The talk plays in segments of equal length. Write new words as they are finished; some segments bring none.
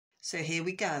So here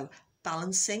we go,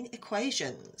 balancing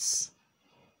equations.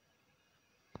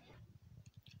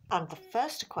 And the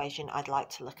first equation I'd like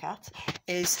to look at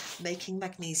is making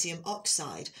magnesium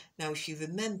oxide. Now, if you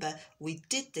remember, we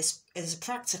did this as a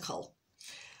practical.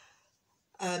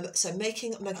 So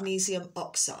making magnesium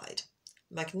oxide.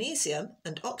 Magnesium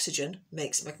and oxygen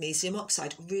makes magnesium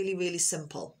oxide. Really, really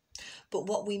simple. But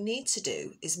what we need to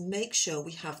do is make sure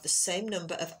we have the same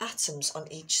number of atoms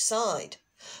on each side.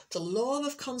 The law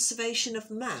of conservation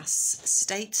of mass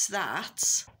states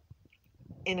that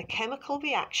in a chemical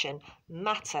reaction,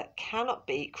 matter cannot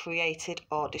be created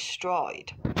or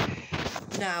destroyed.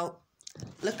 Now,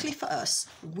 luckily for us,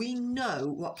 we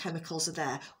know what chemicals are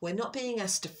there. We're not being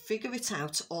asked to figure it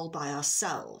out all by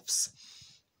ourselves,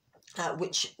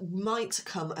 which might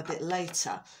come a bit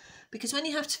later. Because when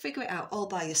you have to figure it out all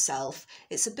by yourself,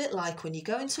 it's a bit like when you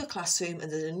go into a classroom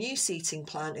and there's a new seating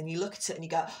plan and you look at it and you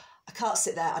go, I can't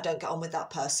sit there, I don't get on with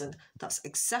that person. That's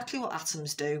exactly what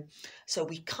atoms do. So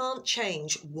we can't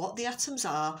change what the atoms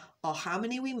are or how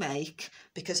many we make,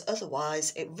 because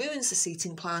otherwise it ruins the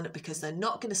seating plan, because they're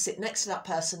not going to sit next to that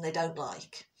person they don't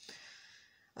like.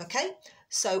 Okay,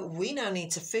 so we now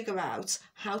need to figure out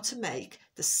how to make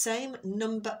the same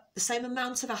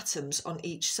amount of atoms on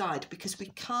each side, because we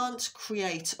can't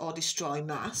create or destroy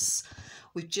mass.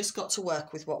 We've just got to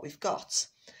work with what we've got.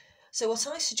 So what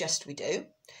I suggest we do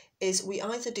is we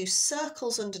either do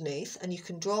circles underneath, and you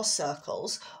can draw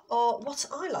circles, or what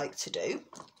I like to do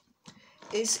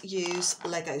is use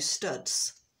Lego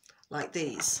studs like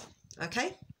these.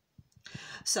 Okay,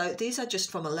 so these are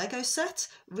just from a Lego set,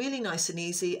 really nice and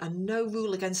easy, and no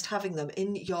rule against having them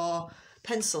in your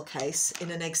pencil case in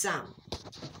an exam.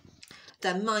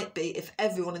 There might be if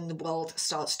everyone in the world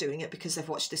starts doing it because they've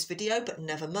watched this video, but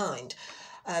never mind.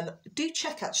 Do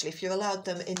check actually if you're allowed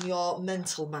them in your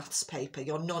mental maths paper,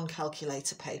 your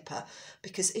non-calculator paper,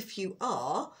 because if you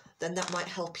are, then that might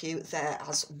help you there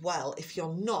as well. If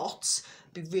you're not,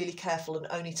 be really careful and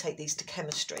only take these to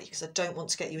chemistry, because I don't want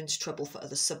to get you into trouble for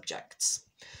other subjects.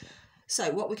 So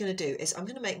what we're going to do is I'm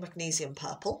going to make magnesium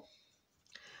purple,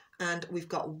 and we've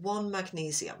got 1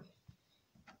 magnesium.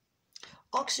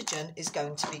 Oxygen is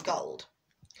going to be gold,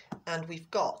 and we've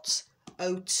got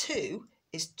O2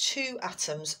 is 2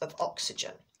 atoms of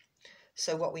oxygen.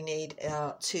 So what we need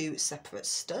are 2 separate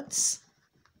studs,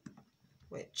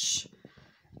 which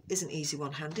isn't easy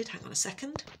one-handed. Hang on a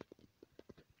second.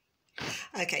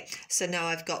 Okay, so now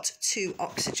I've got 2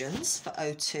 oxygens for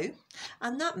O2,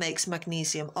 and that makes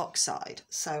magnesium oxide.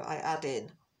 So I add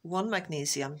in 1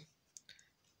 magnesium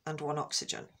and 1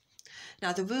 oxygen.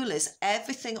 Now the rule is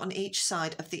everything on each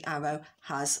side of the arrow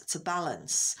has to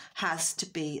balance, has to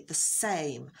be the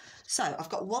same. So I've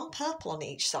got 1 purple on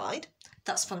each side.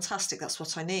 That's fantastic, that's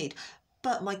what I need.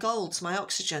 But my golds, my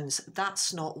oxygens,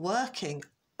 that's not working.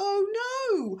 Oh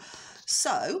no!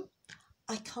 So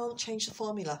I can't change the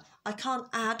formula. I can't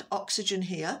add oxygen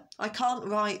here. I can't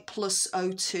write plus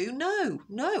O2.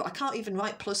 No, I can't even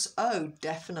write plus O,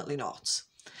 definitely not.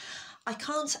 I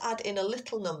can't add in a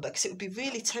little number, because it would be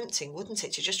really tempting, wouldn't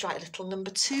it, to just write a little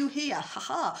number 2 here.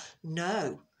 Haha.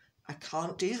 No, I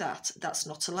can't do that. That's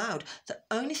not allowed. The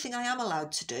only thing I am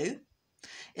allowed to do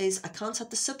is I can't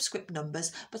add the subscript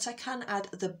numbers, but I can add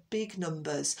the big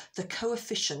numbers, the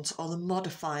coefficient or the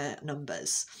modifier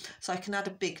numbers. So I can add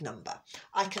a big number.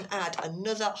 I can add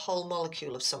another whole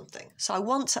molecule of something. So I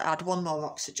want to add 1 more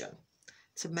oxygen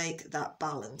to make that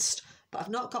balanced. But I've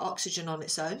not got oxygen on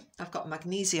its own, I've got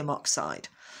magnesium oxide.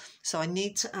 So I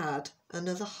need to add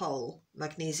another whole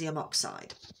magnesium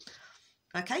oxide.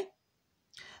 Okay,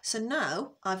 so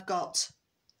now I've got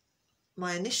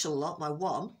my initial lot, my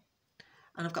 1,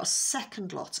 and I've got a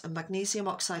second lot of magnesium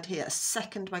oxide here, a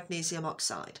second magnesium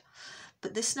oxide.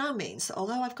 But this now means that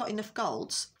although I've got enough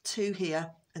golds, 2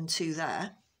 here and 2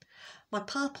 there, my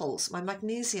purples, my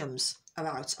magnesiums are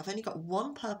out. I've only got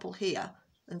 1 purple here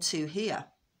and 2 here.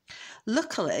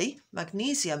 Luckily,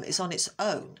 magnesium is on its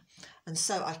own, and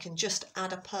so I can just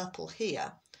add a purple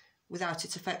here without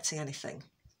it affecting anything.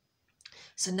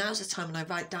 So now's the time when I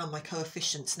write down my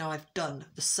coefficients. Now I've done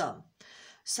the sum.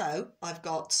 So I've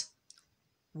got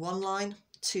 1 line,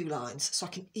 2 lines, so I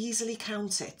can easily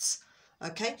count it.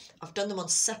 Okay, I've done them on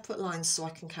separate lines so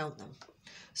I can count them.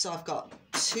 So I've got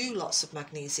 2 lots of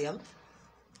magnesium,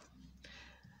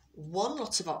 1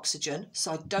 lot of oxygen,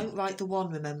 so I don't write the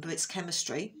 1, remember, it's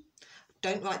chemistry.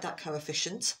 Don't write that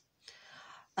coefficient.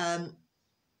 And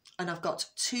I've got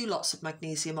 2 lots of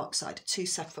magnesium oxide, 2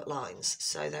 separate lines.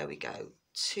 So there we go,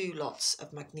 2 lots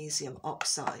of magnesium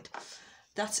oxide.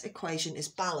 That equation is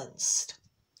balanced.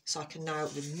 So I can now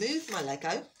remove my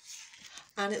Lego,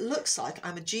 and it looks like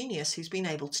I'm a genius who's been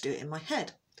able to do it in my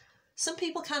head. Some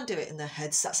people can do it in their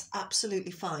heads, that's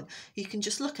absolutely fine. You can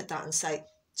just look at that and say,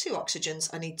 2 oxygens,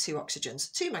 I need 2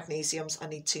 oxygens. 2 magnesiums, I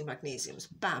need 2 magnesiums.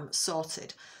 Bam,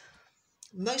 sorted.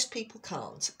 Most people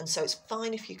can't, and so it's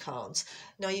fine if you can't.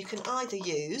 Now you can either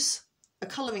use a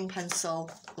colouring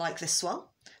pencil like this one,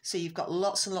 so you've got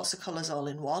lots and lots of colours all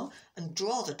in one, and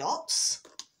draw the dots,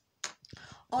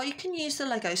 or you can use the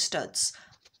Lego studs.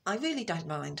 I really don't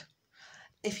mind.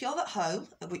 If you're at home,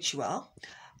 which you are,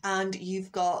 and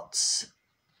you've got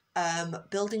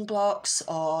building blocks,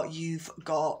 or you've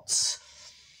got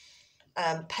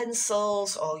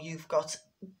pencils, or you've got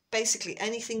basically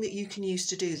anything that you can use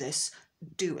to do this,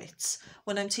 do it.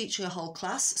 When I'm teaching a whole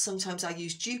class, sometimes I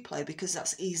use Duplo because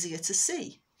that's easier to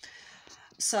see.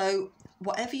 So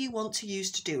whatever you want to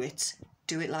use to do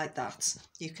it like that.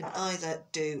 You can either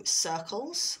do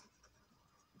circles,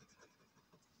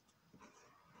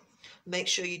 make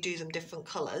sure you do them different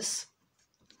colours,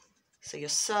 so your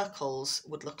circles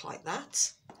would look like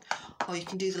that, or you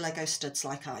can do the Lego studs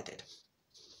like I did.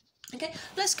 Okay,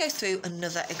 let's go through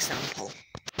another example.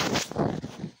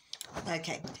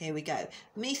 Okay, here we go.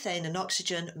 Methane and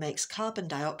oxygen makes carbon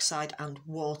dioxide and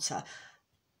water.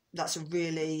 That's a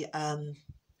really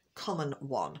common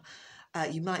one.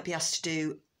 You might be asked to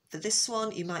do for this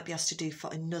one, you might be asked to do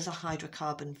for another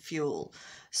hydrocarbon fuel.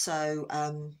 So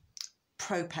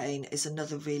propane is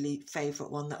another really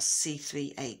favourite one, that's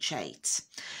C3H8.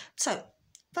 So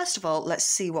first of all, let's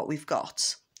see what we've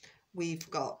got. We've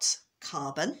got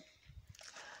carbon,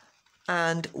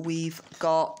 and we've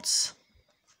got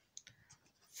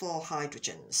 4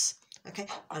 hydrogens. Okay,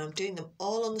 and I'm doing them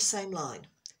all on the same line.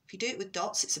 If you do it with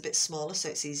dots, it's a bit smaller, so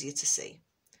it's easier to see.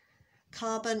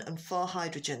 Carbon and 4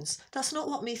 hydrogens. That's not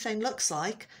what methane looks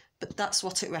like, but that's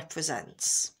what it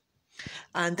represents.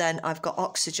 And then I've got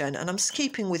oxygen, and I'm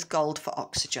keeping with gold for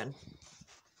oxygen,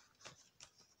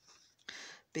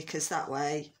 because that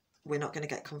way we're not going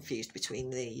to get confused between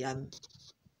the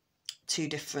 2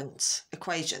 different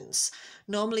equations.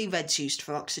 Normally red's used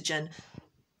for oxygen,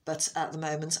 but at the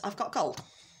moment I've got gold.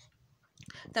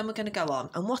 Then we're going to go on,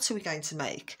 and what are we going to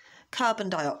make? Carbon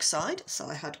dioxide. So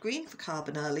I had green for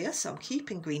carbon earlier, so I'm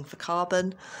keeping green for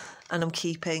carbon, and I'm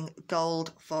keeping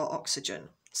gold for oxygen.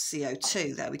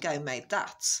 CO2, there we go, made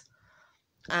that.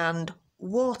 And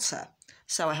water.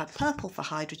 So I had purple for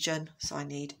hydrogen, so I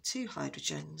need 2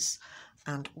 hydrogens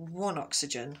and 1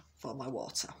 oxygen for my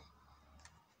water.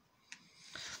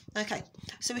 Okay,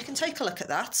 so we can take a look at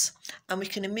that, and we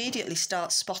can immediately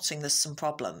start spotting there's some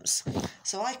problems.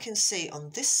 So I can see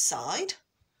on this side,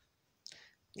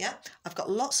 yeah, I've got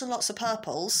lots and lots of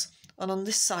purples, and on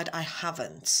this side I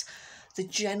haven't. The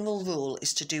general rule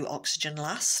is to do oxygen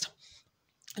last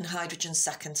and hydrogen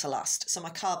second to last. So my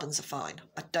carbons are fine.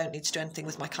 I don't need to do anything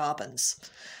with my carbons.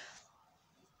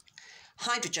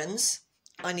 Hydrogens,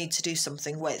 I need to do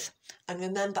something with. And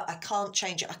remember, I can't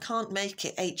change it. I can't make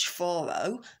it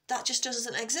H4O. That just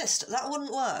doesn't exist. That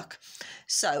wouldn't work.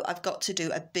 So I've got to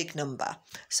do a big number.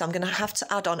 So I'm going to have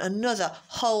to add on another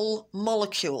whole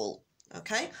molecule.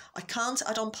 Okay? I can't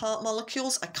add on part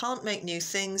molecules. I can't make new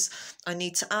things. I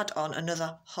need to add on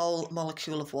another whole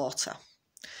molecule of water.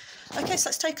 Okay, so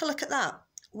let's take a look at that.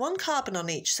 1 carbon on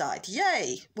each side.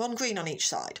 Yay! 1 green on each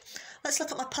side. Let's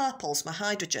look at my purples, my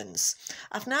hydrogens.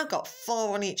 I've now got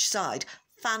 4 on each side.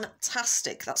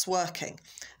 Fantastic, that's working.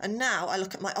 And now I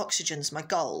look at my oxygens, my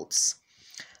golds.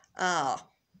 I've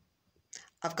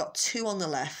got 2 on the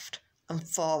left and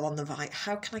 4 on the right.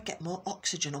 How can I get more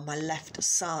oxygen on my left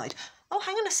side? Oh,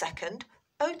 hang on a second.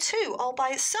 O2 all by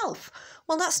itself.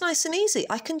 Well, that's nice and easy.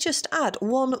 I can just add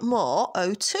 1 more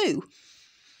O2.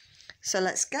 So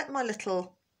let's get my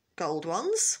little gold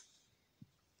ones.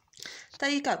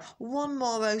 There you go, 1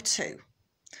 more O2.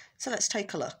 So let's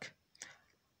take a look.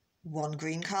 1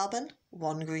 green carbon,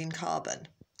 1 green carbon.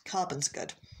 Carbon's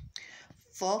good.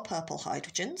 4 purple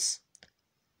hydrogens.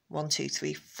 1, 2,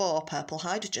 3, 4 purple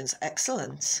hydrogens.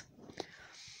 Excellent.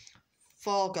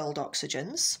 4 gold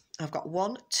oxygens. I've got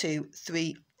 1, 2,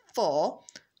 3, 4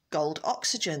 gold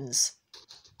oxygens.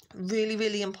 Really,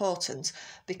 really important,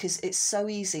 because it's so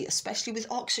easy, especially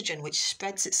with oxygen, which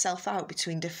spreads itself out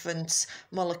between different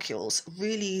molecules.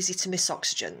 Really easy to miss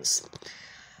oxygens.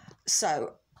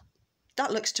 So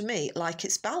that looks to me like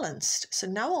it's balanced. So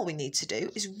now all we need to do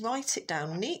is write it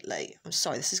down neatly. I'm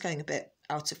sorry, this is going a bit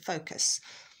out of focus.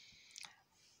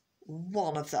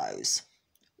 1 of those.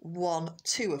 1,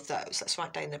 2 of those. Let's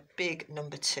write down a big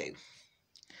number 2.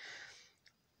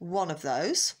 1 of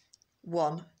those.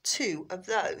 1, 2 of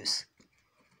those.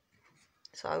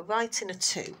 So I write in a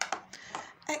 2.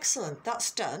 Excellent,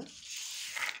 that's done.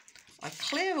 I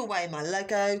clear away my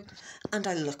Lego and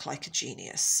I look like a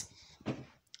genius.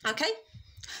 Okay,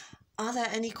 Are there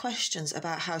any questions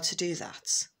about how to do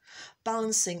that?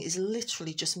 Balancing is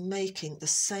literally just making the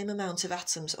same amount of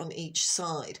atoms on each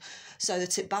side so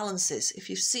that it balances. If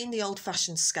you've seen the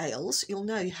old-fashioned scales, you'll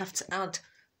know you have to add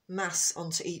mass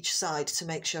onto each side to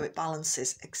make sure it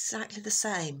balances exactly the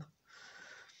same.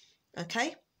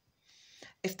 Okay?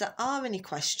 If there are any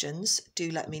questions, do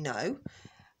let me know.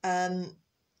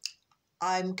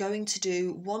 I'm going to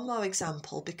do one more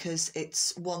example because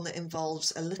it's one that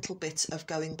involves a little bit of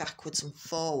going backwards and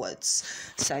forwards.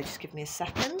 So just give me a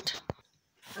second.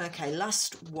 Okay,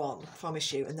 last one,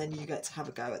 promise you, and then you get to have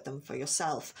a go at them for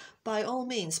yourself. By all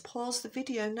means, pause the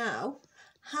video now,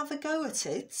 have a go at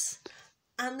it,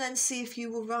 and then see if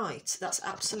you were right. That's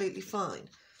absolutely fine.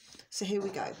 So here we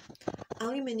go.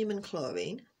 Aluminium and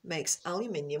chlorine makes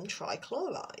aluminium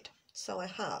trichloride. So I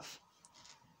have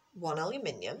one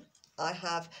aluminium. I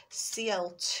have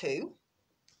Cl2,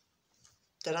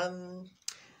 and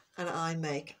I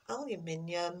make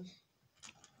aluminium,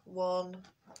 1,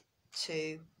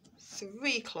 2,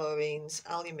 3 chlorines,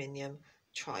 aluminium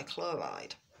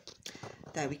trichloride.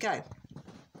 There we go.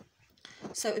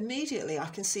 So immediately I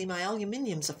can see my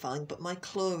aluminiums are fine, but my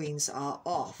chlorines are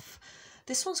off.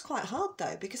 This one's quite hard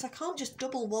though, because I can't just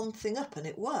double one thing up and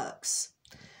it works.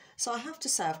 So I have to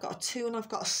say I've got a 2 and I've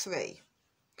got a 3.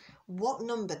 What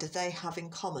number do they have in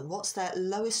common? What's their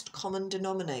lowest common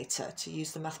denominator, to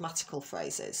use the mathematical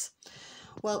phrases?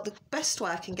 Well, the best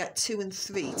way I can get 2 and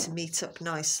 3 to meet up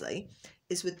nicely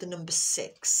is with the number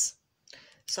 6.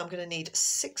 So I'm going to need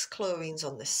 6 chlorines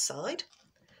on this side.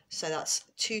 So that's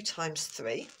 2 times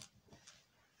 3.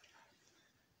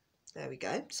 There we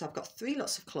go. So I've got 3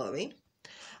 lots of chlorine.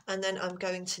 And then I'm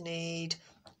going to need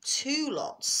 2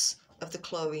 lots of the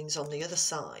chlorines on the other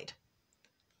side.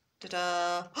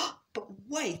 Ta-da! But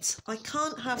wait, I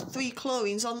can't have 3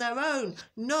 chlorines on their own.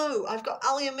 No, I've got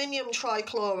aluminium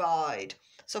trichloride.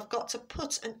 So I've got to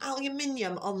put an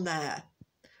aluminium on there.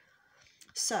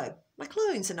 So my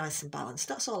chlorines are nice and balanced.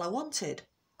 That's all I wanted.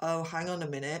 Oh, hang on a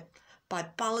minute. By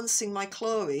balancing my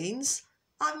chlorines,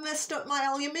 I've messed up my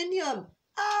aluminium.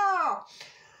 Ah!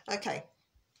 Okay.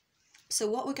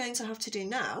 So what we're going to have to do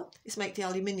now is make the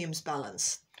aluminiums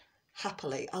balance.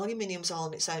 Happily, aluminium's all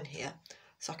on its own here.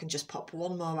 So I can just pop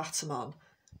one more atom on.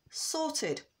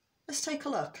 Sorted. Let's take a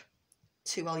look.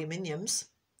 2 aluminiums.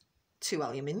 2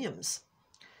 aluminiums.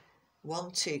 1,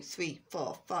 2, 3,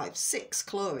 4, 5, 6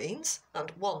 chlorines.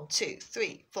 And 1, 2,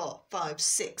 3, 4, 5,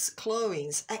 6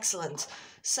 chlorines. Excellent.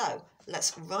 So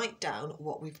let's write down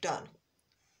what we've done.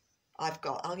 I've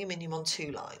got aluminium on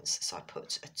 2 lines, so I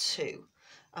put a 2.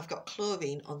 I've got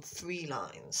chlorine on 3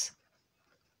 lines.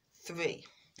 3.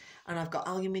 And I've got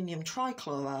aluminium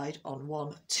trichloride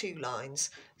on 2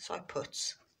 lines, so I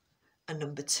put a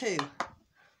number 2.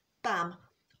 Bam,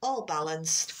 all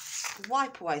balanced.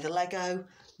 Wipe away the Lego.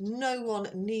 No one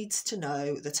needs to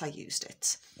know that I used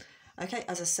it. Okay,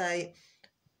 as I say,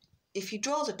 if you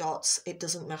draw the dots, it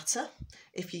doesn't matter.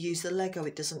 If you use the Lego,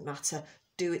 it doesn't matter.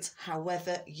 Do it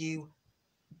however you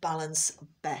balance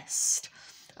best.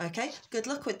 Okay, good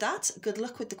luck with that. Good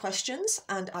luck with the questions,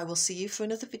 and I will see you for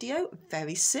another video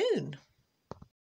very soon.